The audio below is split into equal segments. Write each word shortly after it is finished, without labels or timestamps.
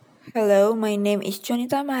Hello, my name is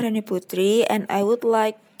Jonita Maharani Putri, and I would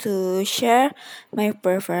like to share my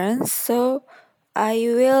preference. So, I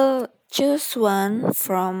will choose one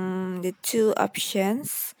from the two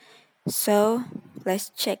options. So,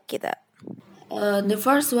 let's check it out. The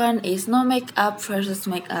first one is no makeup versus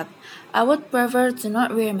makeup. I would prefer to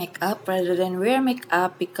not wear makeup rather than wear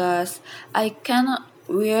makeup because I cannot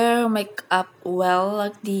wear makeup well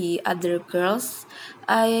like the other girls.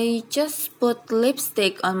 I just put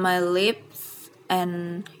lipstick on my lips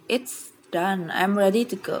and it's done. I'm ready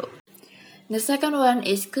to go. The second one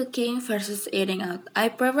is cooking versus eating out. I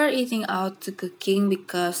prefer eating out to cooking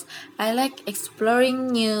because I like exploring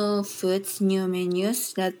new foods, new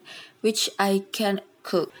menus that which I can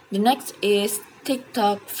cook. The next is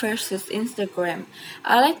TikTok versus Instagram.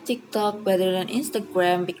 I like TikTok better than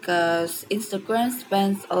Instagram because Instagram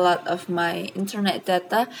spends a lot of my internet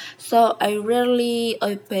data, so I rarely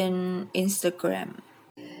open Instagram.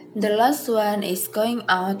 The last one is going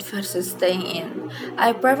out versus staying in.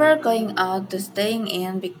 I prefer going out to staying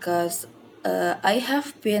in because I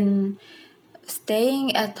have been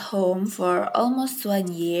staying at home for almost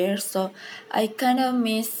 1 year, so I kind of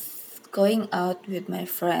miss going out with my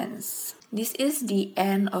friends. This is the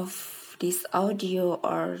end of this audio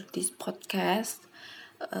or this podcast.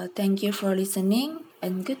 Thank you for listening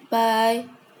and goodbye.